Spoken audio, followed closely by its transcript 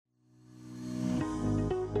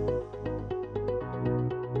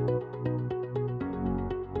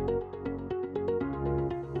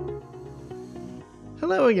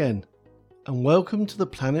Hello again, and welcome to the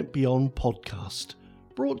Planet Beyond podcast,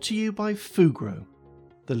 brought to you by Fugro,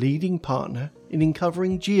 the leading partner in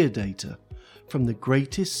uncovering geodata from the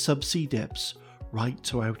greatest subsea depths right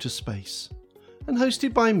to outer space, and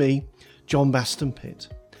hosted by me, John Baston Pitt.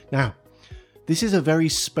 Now, this is a very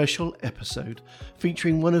special episode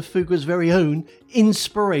featuring one of Fugro's very own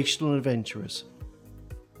inspirational adventurers.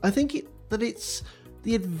 I think that it's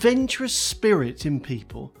the adventurous spirit in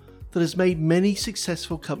people that has made many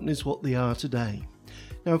successful companies what they are today.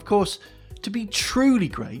 Now, of course, to be truly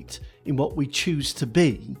great in what we choose to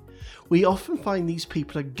be, we often find these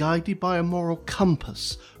people are guided by a moral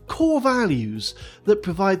compass, core values that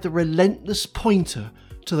provide the relentless pointer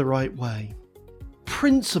to the right way.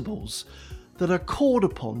 Principles that are called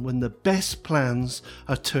upon when the best plans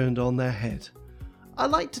are turned on their head.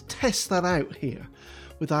 I'd like to test that out here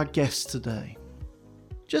with our guest today.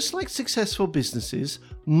 Just like successful businesses,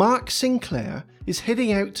 Mark Sinclair is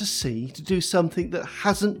heading out to sea to do something that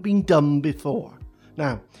hasn't been done before.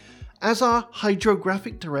 Now, as our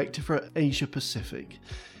hydrographic director for Asia Pacific,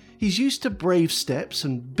 he's used to brave steps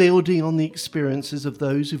and building on the experiences of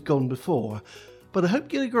those who've gone before. But I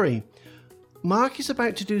hope you'll agree, Mark is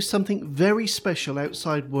about to do something very special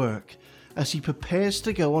outside work as he prepares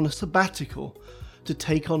to go on a sabbatical to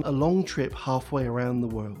take on a long trip halfway around the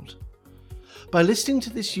world. By listening to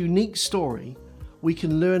this unique story, we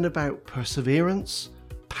can learn about perseverance,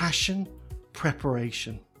 passion,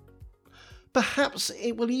 preparation. Perhaps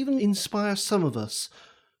it will even inspire some of us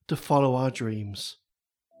to follow our dreams.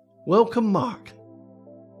 Welcome, Mark.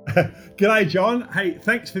 G'day, John. Hey,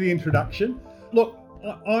 thanks for the introduction. Look,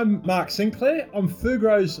 I'm Mark Sinclair. I'm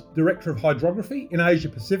Fugro's Director of Hydrography in Asia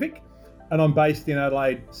Pacific, and I'm based in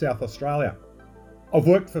Adelaide, South Australia. I've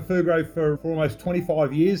worked for Fugro for almost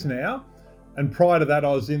 25 years now, and prior to that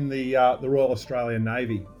I was in the Royal Australian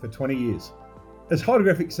Navy for 20 years. As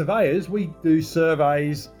hydrographic surveyors, we do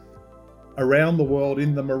surveys around the world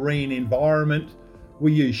in the marine environment.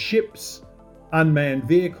 We use ships, unmanned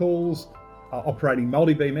vehicles, operating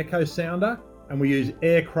multi-beam echo sounder, and we use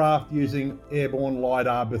aircraft using airborne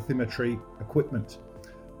LiDAR bathymetry equipment.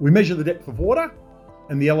 We measure the depth of water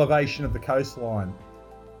and the elevation of the coastline.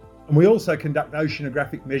 And we also conduct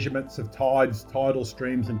oceanographic measurements of tides, tidal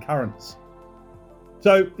streams and currents.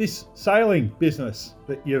 So this sailing business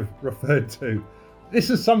that you've referred to, this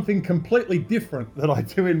is something completely different that I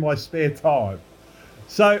do in my spare time.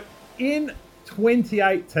 So in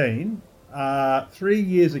 2018, 3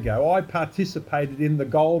 years ago, I participated in the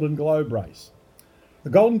Golden Globe Race. The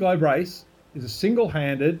Golden Globe Race is a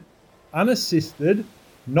single-handed, unassisted,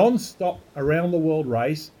 non-stop around the world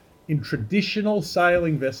race in traditional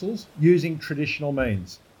sailing vessels using traditional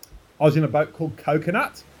means. I was in a boat called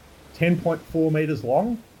Coconut, 10.4 metres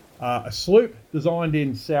long, a sloop designed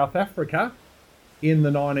in South Africa in the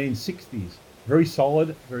 1960s. Very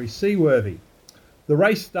solid, very seaworthy. The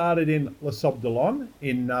race started in Les Sables d'Olonne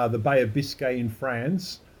in the Bay of Biscay in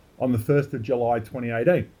France on the 1st of July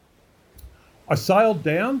 2018. I sailed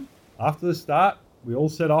down after the start. We all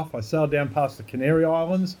set off. I sailed down past the Canary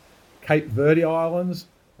Islands, Cape Verde Islands,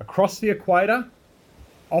 across the equator,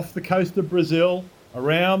 off the coast of Brazil,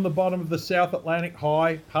 around the bottom of the South Atlantic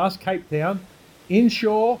High, past Cape Town,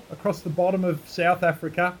 inshore, across the bottom of South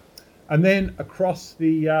Africa, and then across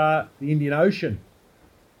the Indian Ocean.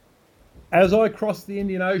 As I crossed the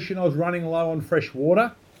Indian Ocean, I was running low on fresh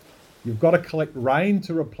water. You've got to collect rain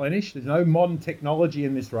to replenish. There's no modern technology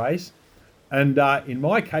in this race. And in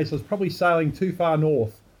my case, I was probably sailing too far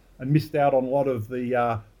north and missed out on a lot of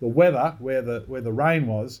the weather where the rain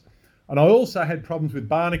was. And I also had problems with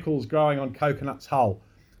barnacles growing on Coconut's hull.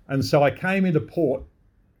 And so I came into port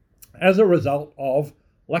as a result of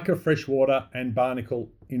lack of fresh water and barnacle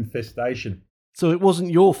infestation. So it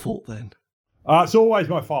wasn't your fault then? It's always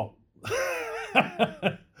my fault.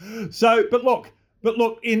 But look,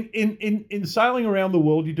 in sailing around the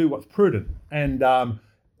world, you do what's prudent. And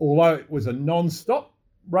although it was a non-stop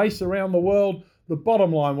race around the world, the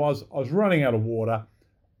bottom line was I was running out of water.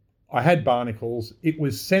 I had barnacles. It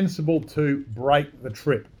was sensible to break the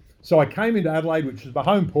trip. So I came into Adelaide, which was my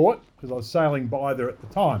home port, because I was sailing by there at the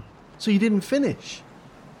time. So you didn't finish?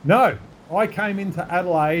 No, I came into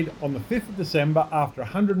Adelaide on the 5th of December after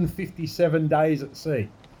 157 days at sea.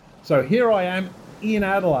 So here I am in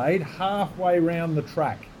Adelaide, halfway round the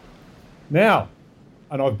track. Now,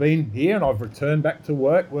 and I've been here and I've returned back to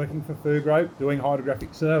work, working for Fugro, doing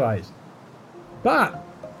hydrographic surveys. But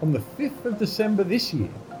on the 5th of December this year,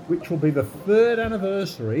 which will be the 3rd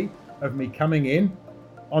anniversary of me coming in,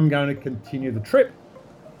 I'm going to continue the trip.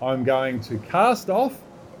 I'm going to cast off,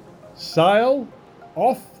 sail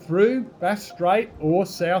off through Bass Strait or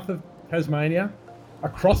south of Tasmania,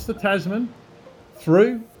 across the Tasman,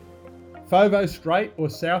 through Foveaux Strait or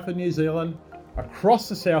south of New Zealand, across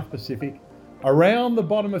the South Pacific, around the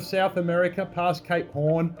bottom of South America, past Cape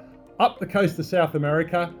Horn, up the coast of South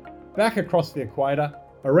America, back across the equator,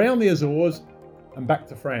 around the Azores, and back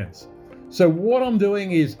to France. So what I'm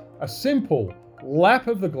doing is a simple lap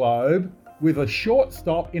of the globe with a short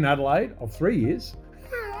stop in Adelaide of 3 years.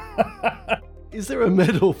 Is there a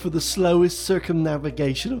medal for the slowest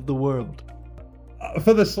circumnavigation of the world?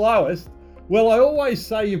 For the slowest? Well, I always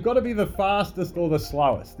say you've got to be the fastest or the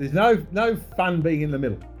slowest. There's no fun being in the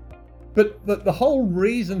middle. But the whole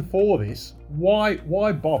reason for this, why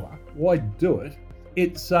bother? Why do it?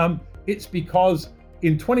 It's because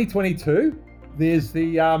in 2022 there's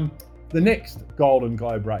the next Golden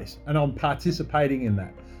Globe race, and I'm participating in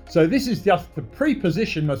that. So this is just to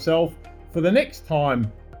pre-position myself for the next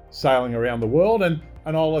time sailing around the world, and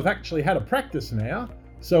I'll have actually had a practice now,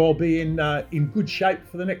 so I'll be in good shape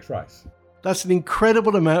for the next race. That's an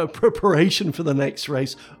incredible amount of preparation for the next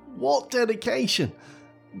race. What dedication!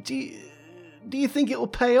 Do you think it will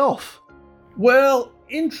pay off? Well,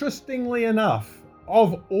 interestingly enough,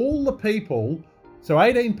 of all the people, so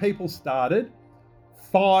 18 people started,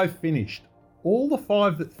 5 finished. All the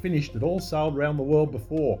 5 that finished had all sailed around the world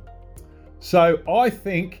before. So I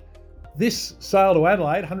think this sail to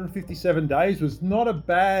Adelaide, 157 days, was not a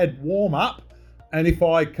bad warm-up. And if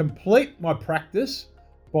I complete my practice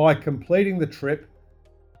by completing the trip,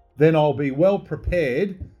 then I'll be well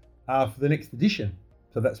prepared for the next edition.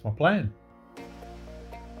 So that's my plan.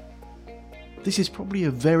 This is probably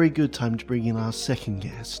a very good time to bring in our second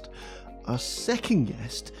guest. Our second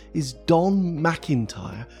guest is Don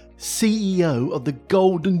McIntyre, CEO of the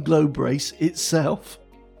Golden Globe race itself.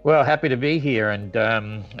 Well, happy to be here and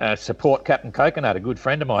support Captain Coconut, a good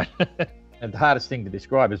friend of mine. And the hardest thing to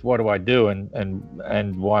describe is what do I do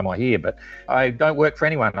and why am I here? But I don't work for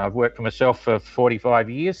anyone. I've worked for myself for 45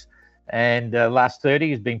 years, and last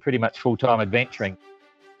 30 has been pretty much full-time adventuring.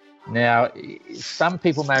 Now, some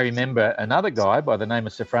people may remember another guy by the name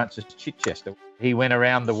of Sir Francis Chichester. He went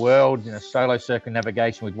around the world in a solo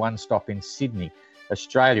circumnavigation with one stop in Sydney,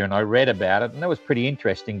 Australia, and I read about it, and that was pretty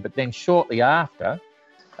interesting. But then shortly after,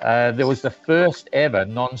 there was the first ever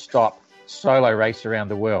non-stop solo race around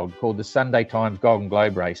the world called the Sunday Times Golden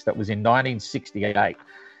Globe race. That was in 1968.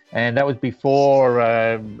 And that was before,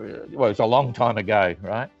 it was a long time ago,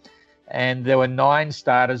 right? And there were 9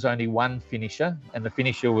 starters, only 1 finisher. And the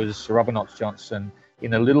finisher was Sir Robert Knox-Johnson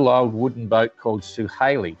in a little old wooden boat called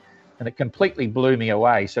Suhaili. And it completely blew me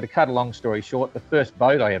away. So to cut a long story short, the first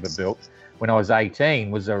boat I ever built when I was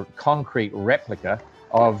 18 was a concrete replica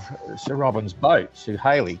of Sir Robin's boat,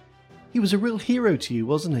 Suhaili. He was a real hero to you,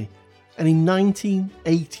 wasn't he? And in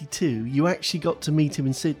 1982, you actually got to meet him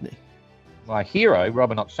in Sydney. My hero,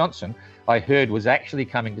 Robert Knox-Johnson, I heard was actually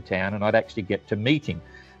coming to town, and I'd actually get to meet him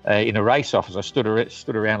in a race office. I stood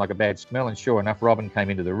around like a bad smell, and sure enough, Robin came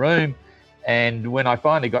into the room. And when I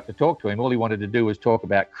finally got to talk to him, all he wanted to do was talk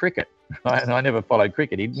about cricket. Right? And I never followed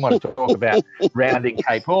cricket. He didn't want to talk about rounding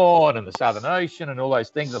Cape Horn and the Southern Ocean and all those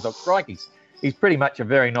things. I thought, crikey, he's pretty much a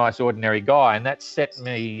very nice, ordinary guy. And that set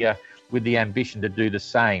me with the ambition to do the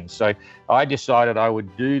same. So I decided I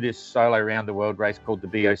would do this solo round the world race called the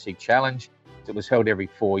BOC Challenge. It was held every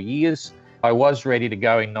 4 years. I was ready to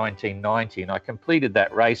go in 1990, and I completed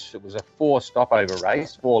that race. It was a 4 stopover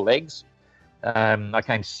race, 4 legs. I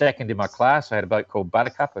came second in my class. I had a boat called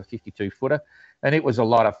Buttercup, a 52-footer, and it was a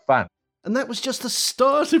lot of fun. And that was just the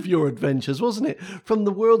start of your adventures, wasn't it? From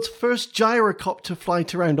the world's first gyrocopter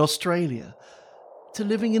flight around Australia to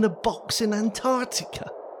living in a box in Antarctica.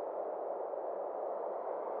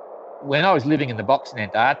 When I was living in the box in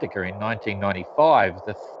Antarctica in 1995,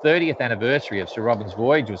 the 30th anniversary of Sir Robin's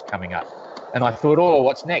voyage was coming up. And I thought, oh,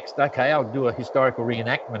 what's next? Okay, I'll do a historical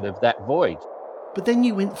reenactment of that voyage. But then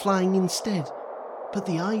you went flying instead. But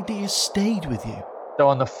the idea stayed with you. So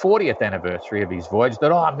on the 40th anniversary of his voyage, I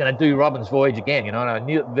thought, I'm going to do Robin's voyage again. You know,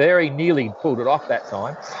 and I very nearly pulled it off that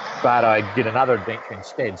time, but I did another adventure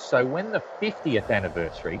instead. So when the 50th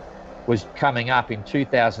anniversary was coming up in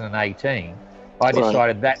 2018, I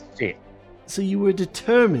decided that's it. So you were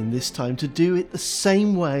determined this time to do it the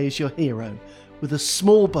same way as your hero, with a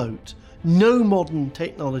small boat, no modern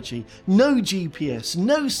technology, no GPS,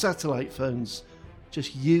 no satellite phones,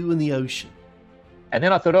 just you and the ocean. And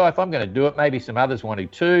then I thought, if I'm going to do it, maybe some others want to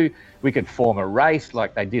too. We could form a race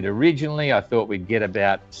like they did originally. I thought we'd get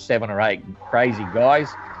about 7 or 8 crazy guys,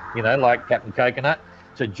 you know, like Captain Coconut,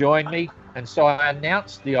 to join me. And so I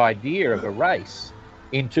announced the idea of a race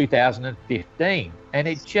in 2015, and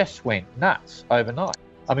it just went nuts overnight.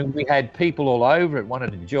 I mean, we had people all over it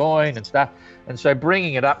wanted to join and stuff. And so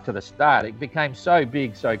bringing it up to the start, it became so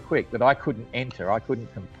big so quick that I couldn't enter, I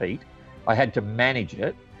couldn't compete. I had to manage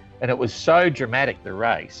it. And it was so dramatic, the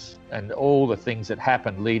race, and all the things that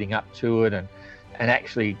happened leading up to it, and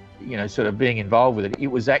actually, you know, sort of being involved with it. It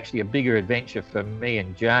was actually a bigger adventure for me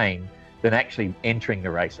and Jane than actually entering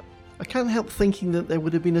the race. I can't help thinking that there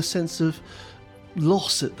would have been a sense of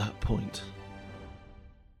loss at that point.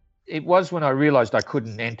 It was when I realised I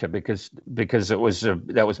couldn't enter because it was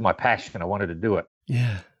that was my passion. I wanted to do it.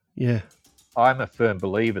 Yeah. I'm a firm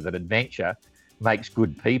believer that adventure makes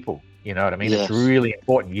good people. You know what I mean? Yes. It's really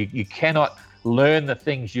important. You cannot learn the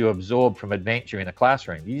things you absorb from adventure in a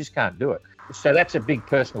classroom. You just can't do it. So that's a big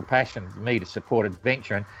personal passion for me to support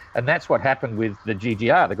adventure. And that's what happened with the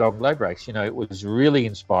GGR, the Golden Globe Race. You know, it was really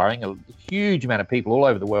inspiring. A huge amount of people all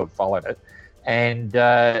over the world followed it. And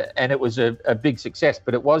it was a big success,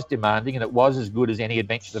 but it was demanding and it was as good as any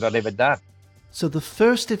adventure that I'd ever done. So the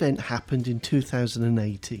first event happened in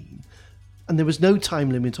 2018 and there was no time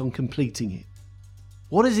limit on completing it.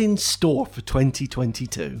 What is in store for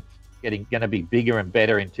 2022? Going to be bigger and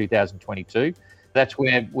better in 2022. That's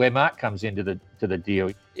where Mark comes into the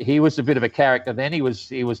deal. He was a bit of a character then. He was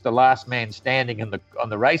the last man standing on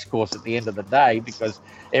the race course at the end of the day because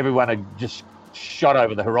everyone had just shot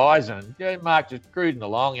over the horizon. And Mark just cruising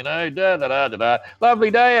along, you know,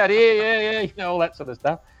 lovely day out here, yeah, you know, all that sort of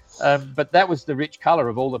stuff. But that was the rich colour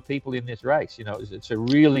of all the people in this race. You know, it's a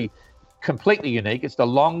really completely unique. It's the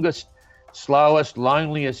longest, slowest,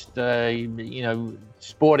 loneliest,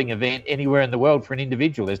 sporting event anywhere in the world for an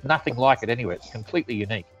individual. There's nothing like it anywhere. It's completely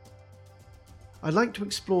unique. I'd like to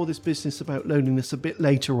explore this business about loneliness a bit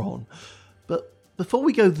later on. But before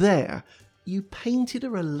we go there, you painted a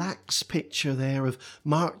relaxed picture there of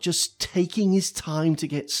Mark just taking his time to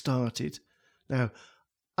get started. Now,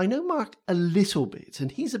 I know Mark a little bit,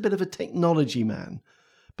 and he's a bit of a technology man.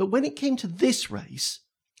 But when it came to this race,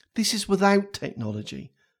 this is without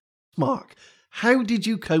technology. Mark, how did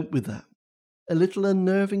you cope with that? A little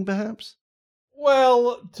unnerving, perhaps?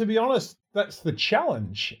 Well, to be honest, that's the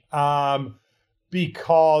challenge,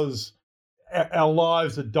 because our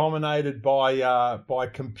lives are dominated by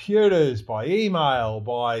computers, by email,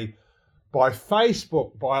 by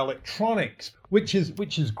Facebook, by electronics, which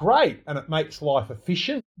is great and it makes life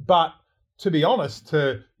efficient. But to be honest,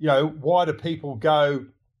 why do people go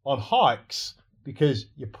on hikes? Because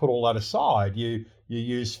you put all that aside. You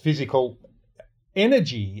use physical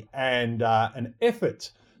energy and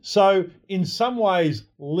effort. So in some ways,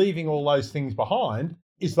 leaving all those things behind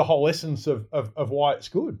is the whole essence of why it's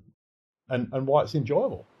good and why it's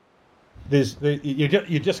enjoyable.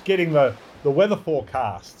 You're just getting the weather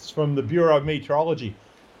forecasts from the Bureau of Meteorology.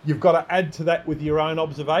 You've got to add to that with your own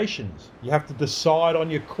observations. You have to decide on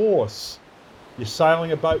your course. You're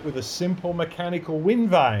sailing a boat with a simple mechanical wind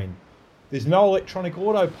vane. There's no electronic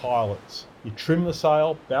autopilots. You trim the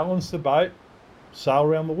sail, balance the boat, sail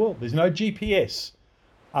around the world. There's no GPS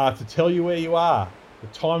to tell you where you are, the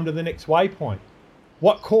time to the next waypoint.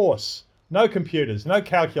 What course? No computers, no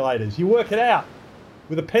calculators. You work it out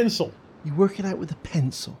with a pencil. You work it out with a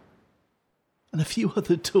pencil. And a few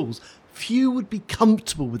other tools. Few would be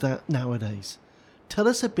comfortable with that nowadays. Tell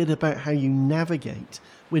us a bit about how you navigate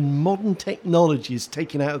when modern technology is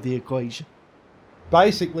taken out of the equation.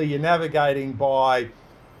 Basically, you're navigating by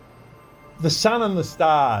the sun and the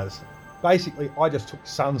stars. Basically, I just took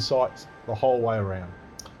sun sights the whole way around.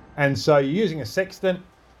 And so you're using a sextant,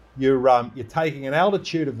 you're taking an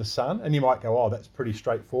altitude of the sun, and you might go, oh, that's pretty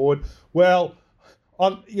straightforward. Well,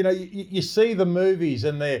 you see the movies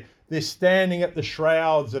and they're standing at the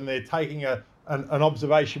shrouds and they're taking an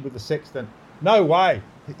observation with the sextant. No way.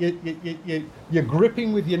 You're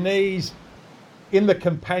gripping with your knees in the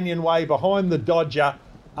companionway behind the Dodger,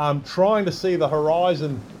 trying to see the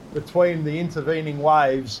horizon between the intervening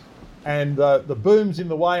waves, and the boom's in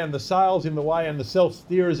the way and the sail's in the way and the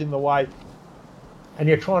self-steerer's in the way, and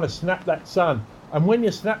you're trying to snap that sun. And when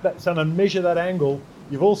you snap that sun and measure that angle,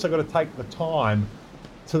 you've also got to take the time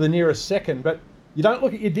to the nearest second. But you don't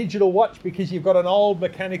look at your digital watch because you've got an old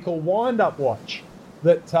mechanical wind-up watch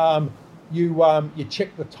that you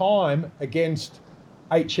check the time against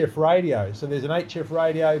HF radio. So there's an HF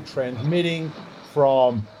radio transmitting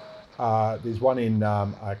from, there's one in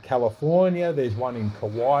California, there's one in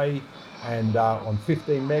Kauai, and on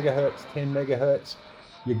 15 megahertz, 10 megahertz.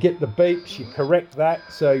 You get the beeps, you correct that,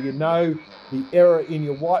 so you know the error in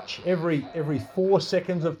your watch. Every 4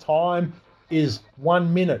 seconds of time is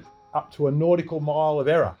 1 minute, up to a nautical mile of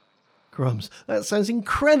error. Crumbs, that sounds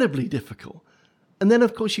incredibly difficult. And then,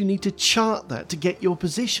 of course, you need to chart that to get your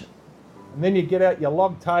position. And then you get out your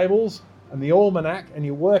log tables and the almanac, and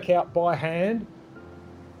you work out by hand,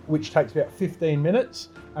 which takes about 15 minutes.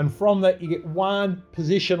 And from that, you get one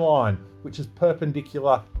position line, which is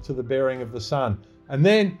perpendicular to the bearing of the sun. And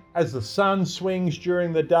then as the sun swings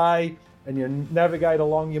during the day and you navigate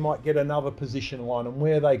along, you might get another position line, and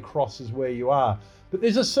where they cross is where you are. But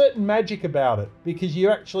there's a certain magic about it, because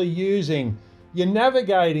you're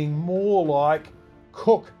navigating more like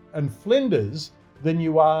Cook and Flinders than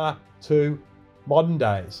you are to modern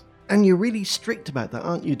days. And you're really strict about that,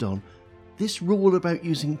 aren't you, Don? This rule about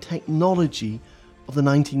using technology of the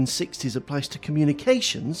 1960s applies to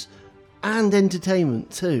communications and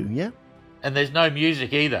entertainment too, yeah? And there's no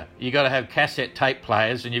music either. You've got to have cassette tape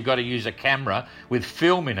players, and you've got to use a camera with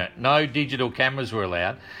film in it. No digital cameras were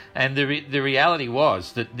allowed. And the reality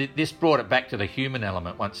was that this brought it back to the human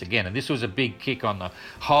element once again. And this was a big kick on the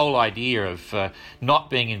whole idea of not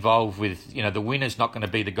being involved with, the winner's not going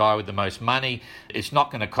to be the guy with the most money. It's not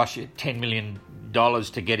going to cost you $10 million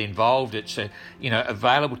to get involved. It's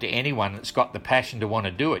available to anyone that's got the passion to want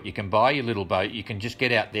to do it. You can buy your little boat, you can just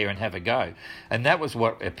get out there and have a go. And that was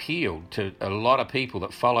what appealed to a lot of people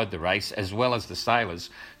that followed the race, as well as the sailors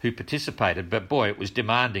who participated. But boy, it was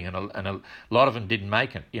demanding, and a lot of them didn't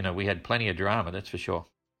make it. We had plenty of drama, that's for sure.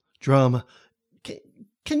 Drama.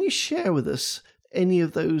 Can you share with us any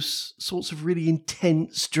of those sorts of really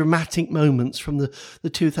intense, dramatic moments from the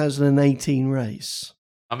 2018 race?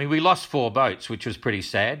 I mean, we lost 4 boats, which was pretty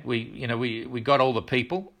sad. We got all the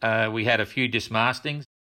people. We had a few dismastings.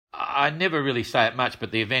 I never really say it much,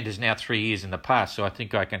 but the event is now 3 years in the past, so I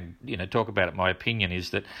think I can, talk about it. My opinion is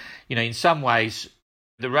that, in some ways,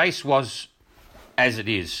 the race was as it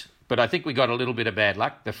is, but I think we got a little bit of bad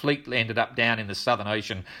luck. The fleet ended up down in the Southern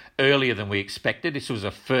Ocean earlier than we expected. This was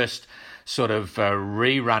a first sort of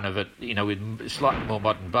rerun of it, with slightly more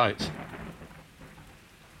modern boats.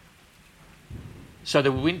 So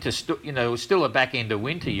the winter, it was still a back end of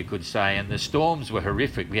winter, you could say, and the storms were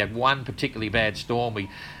horrific. We had one particularly bad storm. We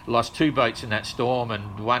lost 2 boats in that storm,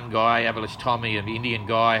 and one guy, Avalish Tommy, an Indian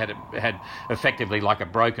guy, had effectively like a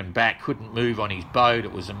broken back, couldn't move on his boat.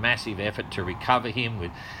 It was a massive effort to recover him,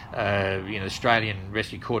 with Australian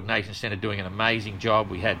Rescue Coordination Centre doing an amazing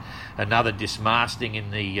job. We had another dismasting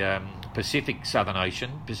in the Pacific side of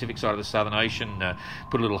the Southern Ocean,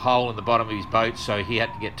 put a little hole in the bottom of his boat, so he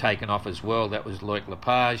had to get taken off as well. That was Loic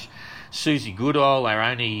Lepage. Susie Goodall, our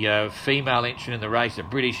only female entrant in the race, a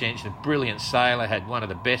British entrant, a brilliant sailor, had one of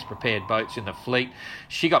the best prepared boats in the fleet.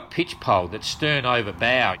 She got pitch-poled at stern over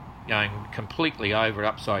bow, going completely over,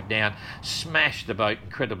 upside down, smashed the boat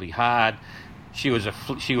incredibly hard. She was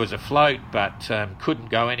afloat, but couldn't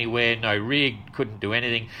go anywhere, no rig, couldn't do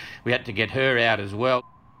anything. We had to get her out as well.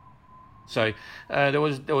 So there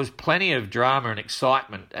was plenty of drama and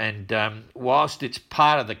excitement, and whilst it's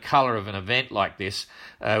part of the colour of an event like this,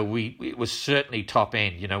 it was certainly top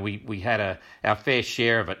end. We had our fair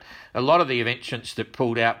share of it. A lot of the entrants that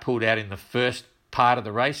pulled out in the first part of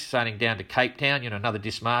the race, sailing down to Cape Town, another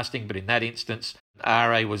dismasting, but in that instance,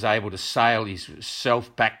 RA was able to sail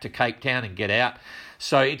himself back to Cape Town and get out.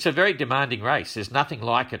 So it's a very demanding race. There's nothing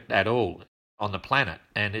like it at all on the planet.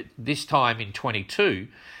 And this time in 22,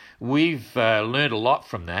 we've learned a lot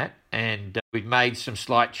from that, and we've made some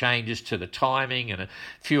slight changes to the timing and a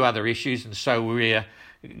few other issues, and so we've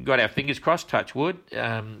got our fingers crossed, touch wood,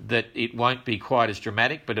 that it won't be quite as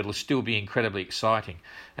dramatic, but it'll still be incredibly exciting,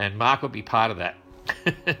 and Mark will be part of that.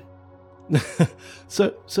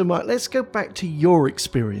 So Mark, let's go back to your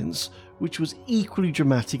experience, which was equally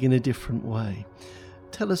dramatic in a different way.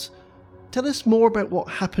 Tell us more about what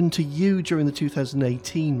happened to you during the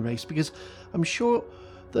 2018 race, because I'm sure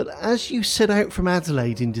that as you set out from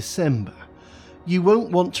Adelaide in December, you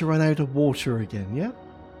won't want to run out of water again, yeah?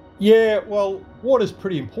 Yeah, well, water's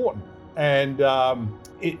pretty important, and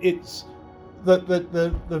it's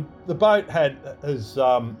the boat has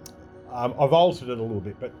I've altered it a little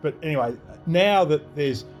bit, but anyway, now that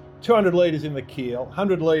there's 200 litres in the keel,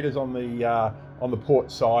 100 litres on the port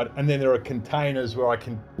side, and then there are containers where I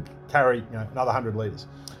can carry another 100 litres.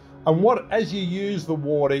 And as you use the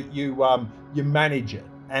water, you manage it.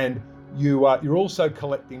 And you're also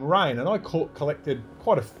collecting rain, and I collected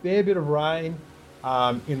quite a fair bit of rain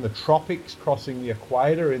in the tropics, crossing the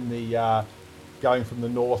equator, going from the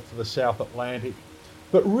North to the South Atlantic.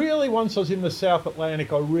 But really, once I was in the South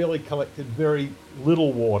Atlantic, I really collected very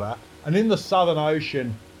little water, and in the Southern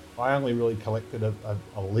Ocean, I only really collected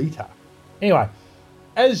a litre. Anyway,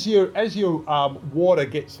 as your water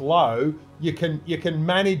gets low, you can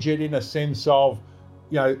manage it in a sense of,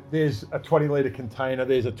 there's a 20-litre container,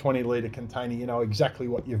 there's a 20-litre container, you know exactly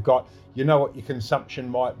what you've got, you know what your consumption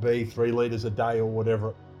might be, 3 litres a day or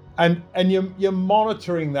whatever. And you're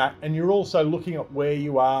monitoring that, and you're also looking at where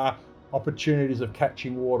you are, opportunities of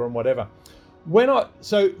catching water and whatever.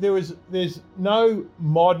 So there's no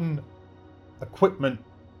modern equipment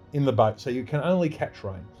in the boat, so you can only catch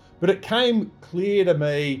rain. But it came clear to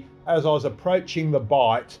me as I was approaching the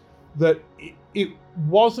bight that it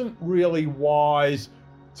wasn't really wise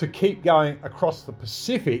to keep going across the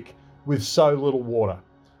Pacific with so little water,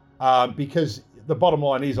 because the bottom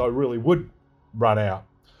line is I really would run out.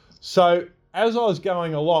 So as I was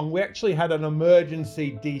going along, we actually had an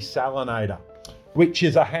emergency desalinator, which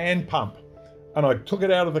is a hand pump. And I took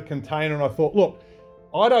it out of the container and I thought, look,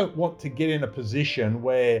 I don't want to get in a position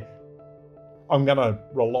where I'm going to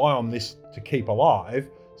rely on this to keep alive.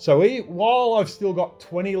 So while I've still got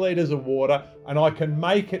 20 litres of water and I can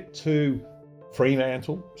make it to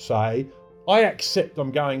Fremantle, say, I accept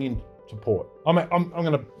I'm going into port. I'm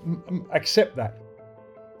going to accept that.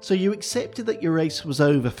 So you accepted that your race was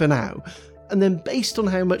over for now, and then based on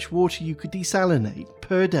how much water you could desalinate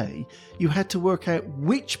per day, you had to work out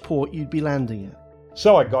which port you'd be landing at.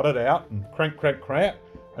 So I got it out and crank,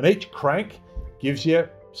 and each crank gives you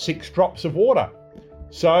 6 drops of water.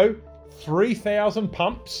 So 3,000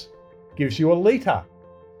 pumps gives you a litre.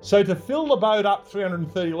 So to fill the boat up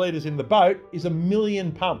 330 litres in the boat is 1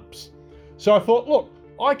 million pumps. So I thought, look,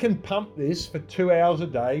 I can pump this for 2 hours a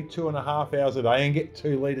day, 2.5 hours a day, and get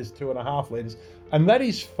 2 litres, 2.5 litres. And that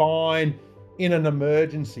is fine in an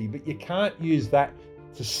emergency, but you can't use that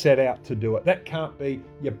to set out to do it. That can't be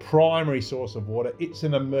your primary source of water. It's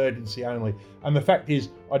an emergency only. And the fact is,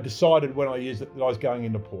 I decided when I used it that I was going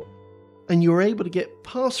into port. And you were able to get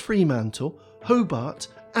past Fremantle, Hobart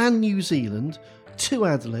and New Zealand to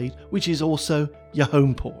Adelaide, which is also your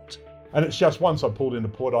home port. And it's just once I pulled into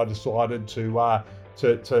port, I decided to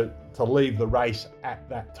leave the race at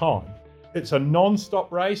that time. It's a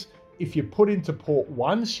non-stop race. If you put into port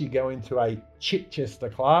once, you go into a Chichester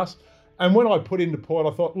class. And when I put into port,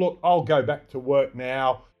 I thought, look, I'll go back to work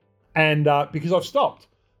now, and because I've stopped.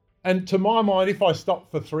 And to my mind, if I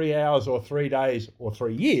stop for 3 hours or 3 days or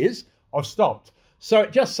 3 years, I've stopped. So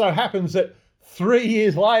it just so happens that 3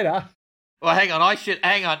 years later. Well, hang on. I should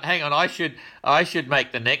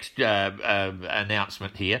make the next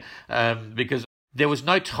announcement here, because there was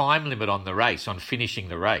no time limit on the race, on finishing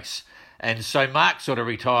the race. And so Mark sort of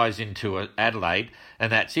retires into Adelaide,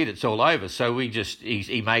 and that's it. It's all over. So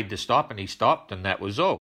he made the stop, and he stopped, and that was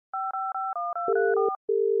all.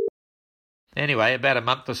 Anyway, about a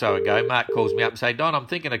month or so ago, Mark calls me up and says, Don, I'm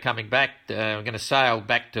thinking of coming back. I'm going to sail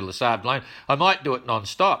back to Les Sables. I might do it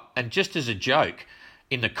non-stop. And just as a joke,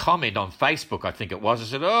 in the comment on Facebook, I think it was, I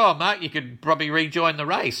said, oh, Mark, you could probably rejoin the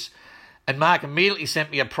race. And Mark immediately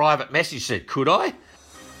sent me a private message, said, could I?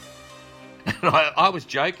 And I was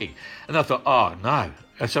joking. And I thought, oh, no.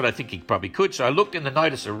 I said, I think he probably could. So I looked in the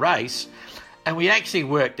notice of race, and we actually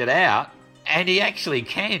worked it out. And he actually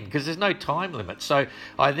can, because there's no time limit. So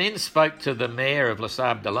I then spoke to the mayor of Les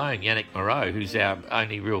Sables d'Olonne, Yannick Moreau, who's our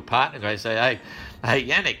only real partner. I say, hey,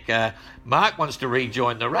 Yannick, Mark wants to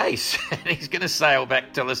rejoin the race, and he's going to sail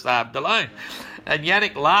back to Les Sables d'Olonne. And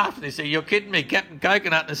Yannick laughed, and he said, you're kidding me, Captain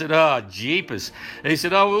Coconut? And I said, oh, jeepers. And he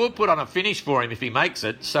said, oh, we'll put on a finish for him if he makes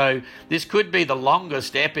it. So this could be the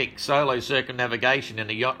longest epic solo circumnavigation in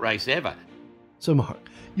a yacht race ever. So, Mark,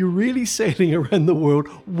 you're really sailing around the world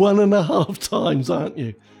 1.5 times, aren't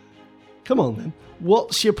you? Come on then,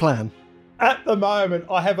 what's your plan? At the moment,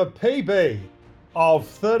 I have a PB of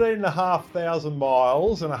 13,500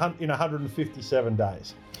 miles in 157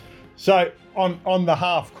 days. So on the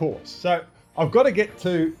half course. So I've got to get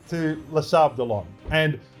to Les Sables d'Olonne.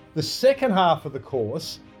 And the second half of the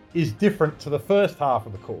course is different to the first half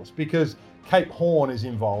of the course because Cape Horn is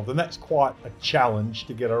involved, and that's quite a challenge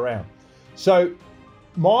to get around. So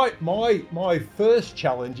my first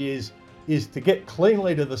challenge is to get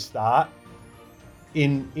cleanly to the start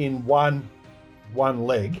in one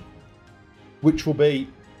leg, which will be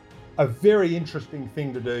a very interesting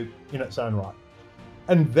thing to do in its own right.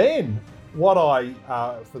 And then what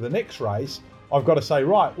for the next race, I've got to say,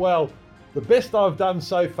 right, well, the best I've done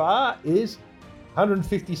so far is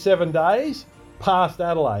 157 days past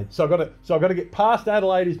Adelaide. So I've got to get past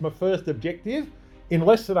Adelaide is my first objective in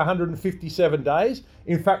less than 157 days.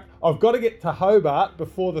 In fact, I've got to get to Hobart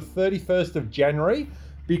before the 31st of January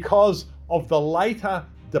because of the later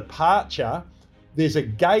departure. There's a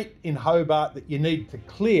gate in Hobart that you need to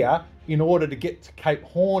clear in order to get to Cape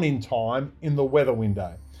Horn in time in the weather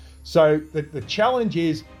window. So the challenge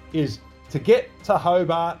is to get to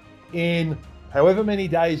Hobart in however many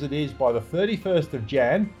days it is by the 31st of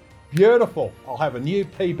Jan. Beautiful. I'll have a new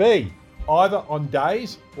PB, either on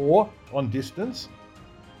days or on distance.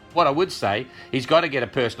 What I would say, he's got to get a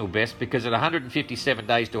personal best, because at 157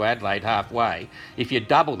 days to Adelaide halfway, if you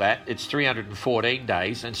double that, it's 314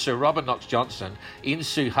 days. And Sir Robert Knox-Johnson in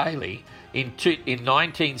Suhaili in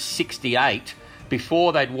 1968,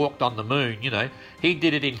 before they'd walked on the moon, he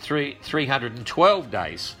did it in 312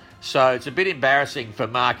 days. So it's a bit embarrassing for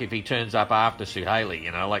Mark if he turns up after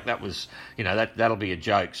Suhaili, that was, that'll be a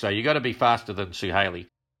joke. So you got to be faster than Suhaili.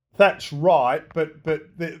 That's right,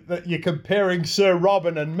 but you're comparing Sir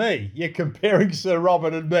Robin and me.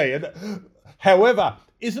 And however,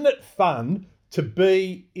 isn't it fun to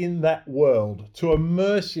be in that world, to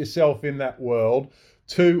immerse yourself in that world,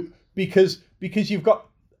 because you've got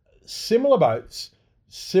similar boats,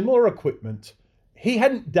 similar equipment. He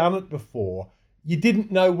hadn't done it before. You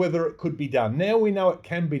didn't know whether it could be done. Now we know it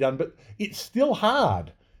can be done, but it's still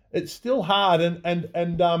hard. And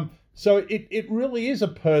so it really is a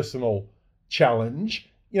personal challenge.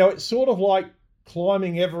 It's sort of like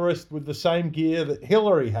climbing Everest with the same gear that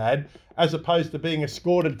Hillary had, as opposed to being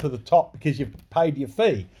escorted to the top because you've paid your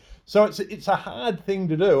fee. So it's a hard thing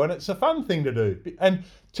to do, and it's a fun thing to do. And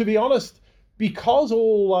to be honest, because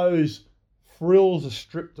all those frills are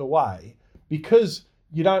stripped away, because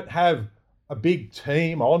you don't have a big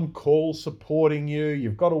team on call supporting you,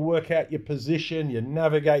 you've got to work out your position, you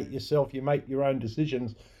navigate yourself, you make your own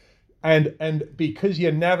decisions. And because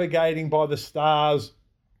you're navigating by the stars,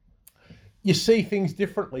 you see things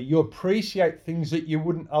differently. You appreciate things that you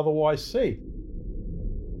wouldn't otherwise see.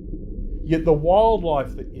 Yet the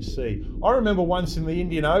wildlife that you see. I remember once in the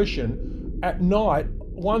Indian Ocean at night,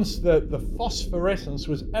 once the phosphorescence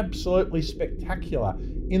was absolutely spectacular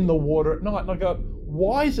in the water at night. And I go,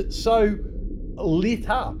 why is it so lit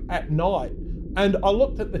up at night? And I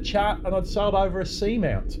looked at the chart and I'd sailed over a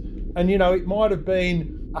seamount. And, it might have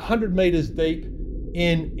been 100 metres deep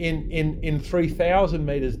in 3,000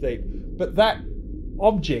 metres deep. But that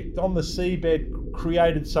object on the seabed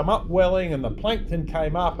created some upwelling, and the plankton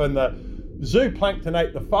came up, and the zooplankton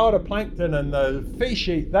ate the phytoplankton, and the fish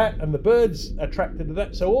eat that, and the birds attracted to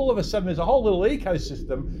that. So all of a sudden there's a whole little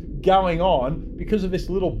ecosystem going on because of this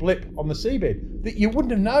little blip on the seabed that you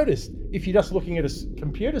wouldn't have noticed if you're just looking at a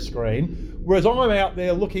computer screen. Whereas I'm out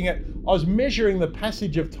there I was measuring the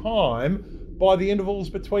passage of time by the intervals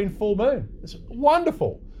between full moon. It's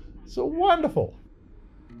wonderful. So wonderful.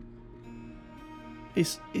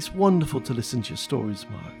 It's wonderful to listen to your stories,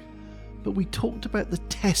 Mark. But we talked about the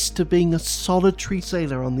test of being a solitary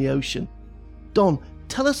sailor on the ocean. Don,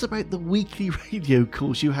 tell us about the weekly radio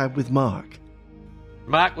calls you had with Mark.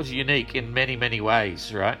 Mark was unique in many, many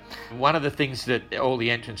ways, right? One of the things that all the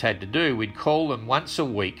entrants had to do, we'd call them once a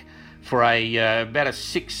week for about a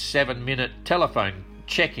 6-7 minute telephone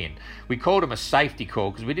check-in. We called them a safety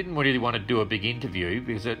call because we didn't really want to do a big interview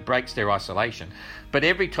because it breaks their isolation. But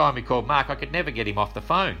every time we called Mark, I could never get him off the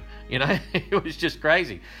phone. It was just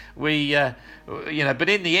crazy. But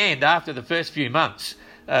in the end, after the first few months,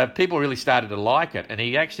 people really started to like it, and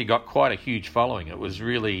he actually got quite a huge following. It was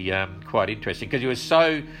really quite interesting because he was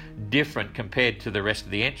so different compared to the rest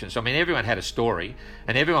of the entrants. I mean, everyone had a story,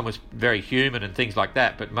 and everyone was very human and things like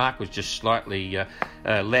that, but Mark was just slightly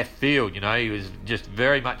left field. He was just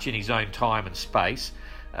very much in his own time and space,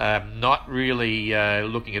 not really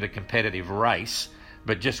looking at a competitive race,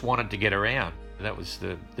 but just wanted to get around. That was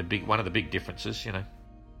one of the big differences,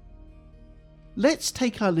 Let's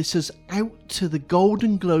take our listeners out to the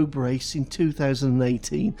Golden Globe race in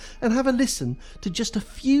 2018 and have a listen to just a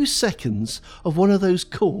few seconds of one of those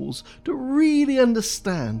calls to really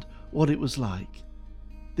understand what it was like.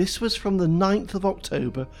 This was from the 9th of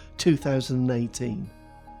October 2018.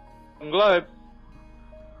 Globe.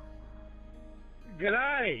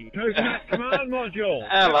 G'day, Coconut Command Module.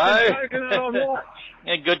 Hello. Coconut on watch.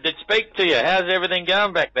 Yeah, good to speak to you. How's everything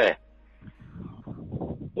going back there?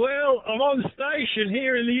 Well, I'm on station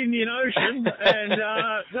here in the Indian Ocean, and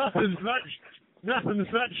nothing's much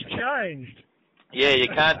changed. Yeah, you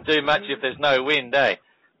can't do much if there's no wind, eh?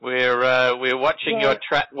 We're watching your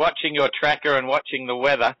tracker and watching the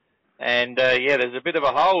weather, and there's a bit of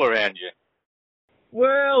a hole around you.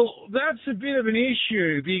 Well, that's a bit of an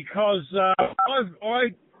issue because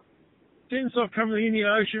since I've come to the Indian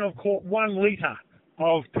Ocean, I've caught 1 litre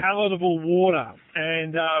of palatable water,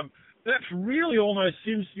 and that really almost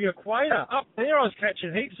seems to be equator. Up there I was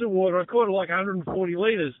catching heaps of water. I caught like 140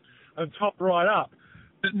 litres and topped right up.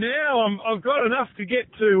 But now I've got enough to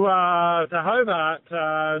get to Hobart,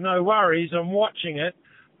 no worries. I'm watching it,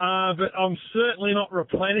 but I'm certainly not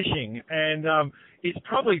replenishing. And it's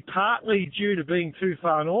probably partly due to being too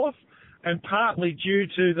far north and partly due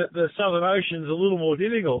to the Southern Ocean's a little more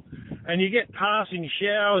difficult. And you get passing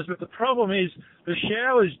showers, but the problem is The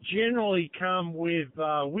showers generally come with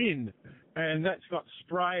wind, and that's got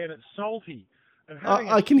spray and it's salty.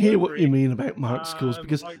 I can hear what you mean about Mark's schools,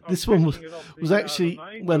 because this one was actually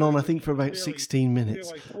went on, I think, for about 16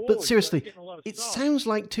 minutes. But seriously, it sounds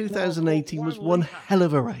like 2018 was one hell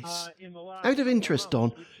of a race. Out of interest,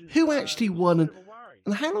 Don, who actually won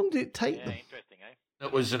and how long did it take them?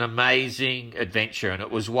 It was an amazing adventure, and it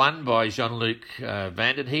was won by Jean-Luc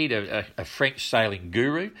Van den Heede, a French sailing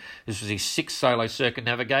guru. This was his 6th solo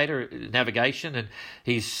navigation, and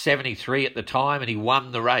he's 73 at the time, and he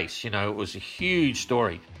won the race. You know, it was a huge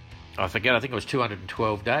story. I think it was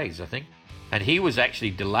 212 days, I think. And he was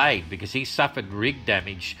actually delayed because he suffered rig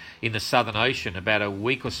damage in the Southern Ocean about a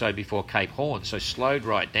week or so before Cape Horn, so slowed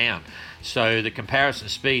right down. So the comparison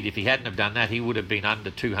speed, if he hadn't have done that, he would have been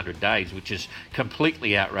under 200 days, which is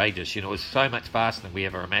completely outrageous. You know, it was so much faster than we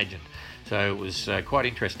ever imagined. So it was quite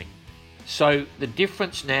interesting. So the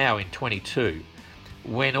difference now in 22,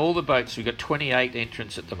 when all the boats, we've got 28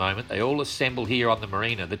 entrants at the moment, they all assemble here on the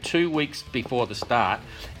marina. The 2 weeks before the start,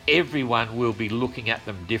 everyone will be looking at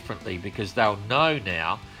them differently, because they'll know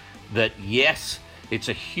now that, yes, it's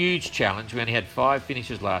a huge challenge. We only had 5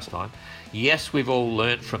 finishes last time. Yes, we've all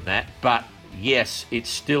learnt from that, but yes, it's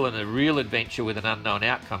still a real adventure with an unknown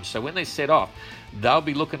outcome. So when they set off, they'll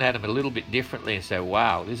be looking at them a little bit differently and say,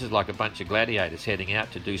 wow, this is like a bunch of gladiators heading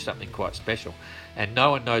out to do something quite special. And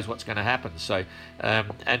no one knows what's going to happen. So,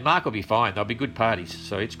 and Mark will be fine. They'll be good parties.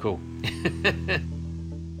 So it's cool.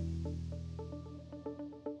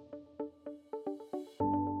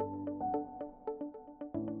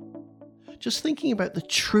 Just thinking about the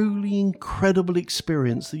truly incredible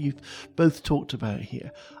experience that you've both talked about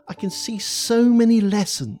here, I can see so many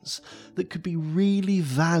lessons that could be really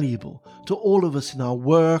valuable to all of us in our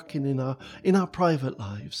work and in our private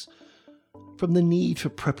lives. From the need for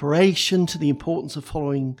preparation to the importance of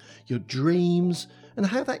following your dreams, and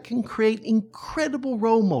how that can create incredible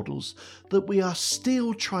role models that we are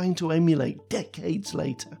still trying to emulate decades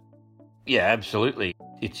later. Yeah, absolutely.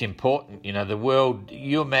 It's important. You know, the world,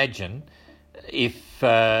 you imagine if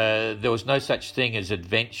there was no such thing as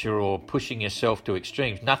adventure or pushing yourself to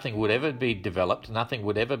extremes, nothing would ever be developed.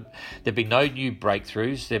 There'd be no new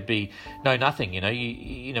breakthroughs. There'd be nothing. You know.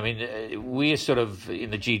 I mean, we're sort of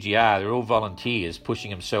in the GGR. They're all volunteers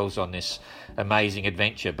pushing themselves on this amazing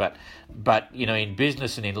adventure. But you know, in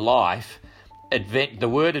business and in life, the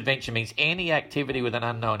word adventure means any activity with an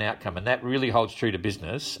unknown outcome, and that really holds true to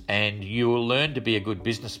business. And you will learn to be a good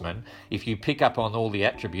businessman if you pick up on all the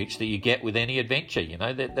attributes that you get with any adventure. You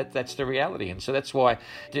know, that's the reality. And so that's why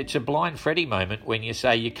it's a blind Freddy moment when you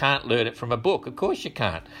say you can't learn it from a book. Of course you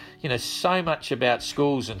can't. You know, so much about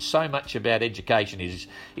schools and so much about education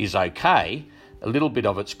is okay. A little bit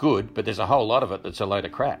of it's good, but there's a whole lot of it that's a load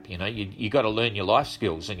of crap. You know, you got to learn your life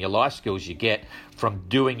skills, and your life skills you get from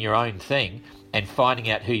doing your own thing and finding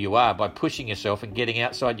out who you are by pushing yourself and getting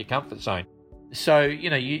outside your comfort zone. So, you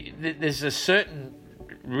know, there's a certain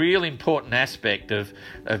real important aspect of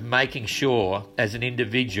making sure as an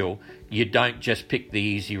individual you don't just pick the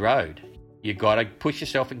easy road. You got to push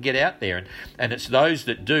yourself and get out there, and it's those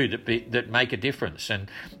that do that make a difference, and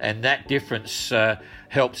that difference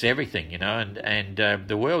helps everything, you know. And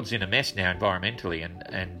the world's in a mess now environmentally,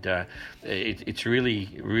 and it's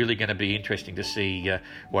really going to be interesting to see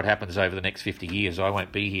what happens over the next 50 years. I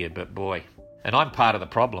won't be here, but boy, and I'm part of the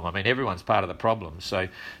problem. I mean, everyone's part of the problem.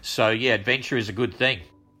 So yeah, adventure is a good thing.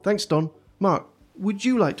 Thanks, Don. Mark, would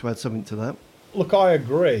you like to add something to that? Look, I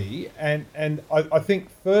agree, and I think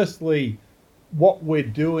firstly, what we're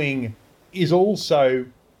doing is also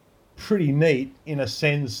pretty neat in a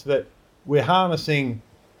sense that we're harnessing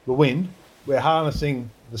the wind, we're harnessing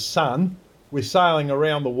the sun, we're sailing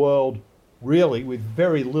around the world really with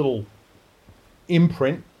very little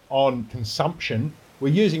imprint on consumption.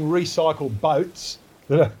 We're using recycled boats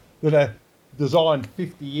that are designed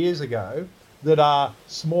 50 years ago, that are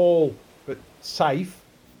small but safe.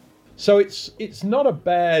 So it's not a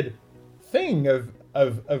bad thing of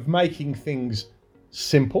making things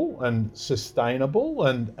simple and sustainable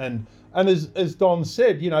and as Don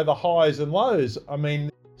said, you know, the highs and lows. I mean,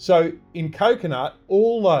 so in Coconut,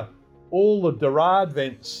 all the Dorade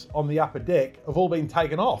vents on the upper deck have all been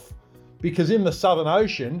taken off, because in the Southern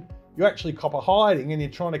Ocean you actually copper hiding and you're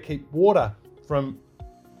trying to keep water from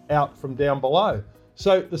down below.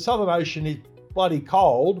 So the Southern Ocean is bloody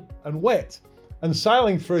cold and wet, and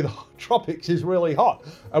sailing through the tropics is really hot.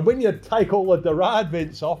 And when you take all the Dorade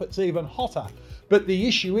vents off, it's even hotter. But the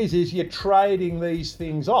issue is you're trading these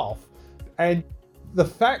things off. And the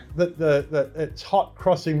fact that that it's hot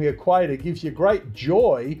crossing the equator gives you great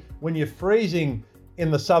joy when you're freezing in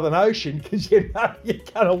the Southern Ocean, because you know you're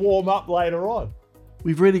going to warm up later on.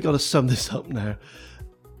 we've really got to sum this up now.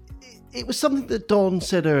 It was something that Don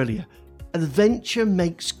said earlier. Adventure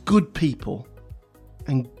makes good people,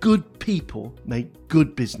 and good people make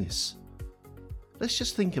good business. Let's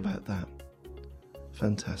just think about that.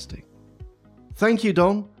 Fantastic. Thank you,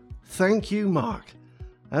 Don. Thank you, Mark.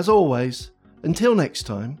 As always, until next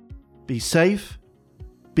time, be safe,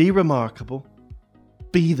 be remarkable,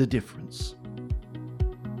 be the difference.